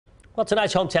Well,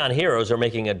 tonight's hometown heroes are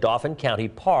making a Dauphin County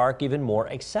park even more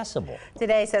accessible.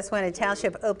 Today, Susquehanna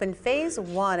Township opened phase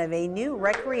 1 of a new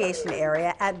recreation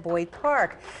area at Boyd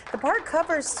Park. The park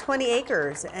covers 20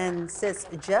 acres and sits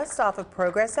just off of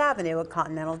Progress Avenue at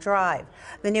Continental Drive.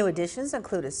 The new additions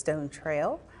include a stone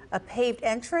trail, a paved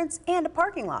entrance, and a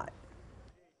parking lot.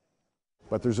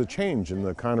 But there's a change in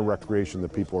the kind of recreation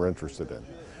that people are interested in.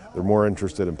 They're more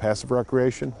interested in passive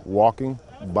recreation, walking,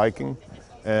 biking,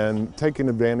 and taking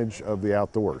advantage of the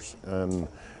outdoors. And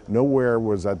nowhere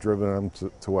was that driven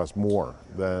to us more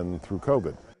than through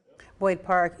COVID. Boyd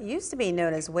Park used to be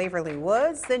known as Waverly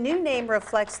Woods. The new name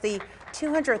reflects the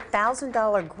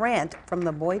 $200,000 grant from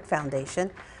the Boyd Foundation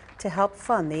to help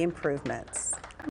fund the improvements.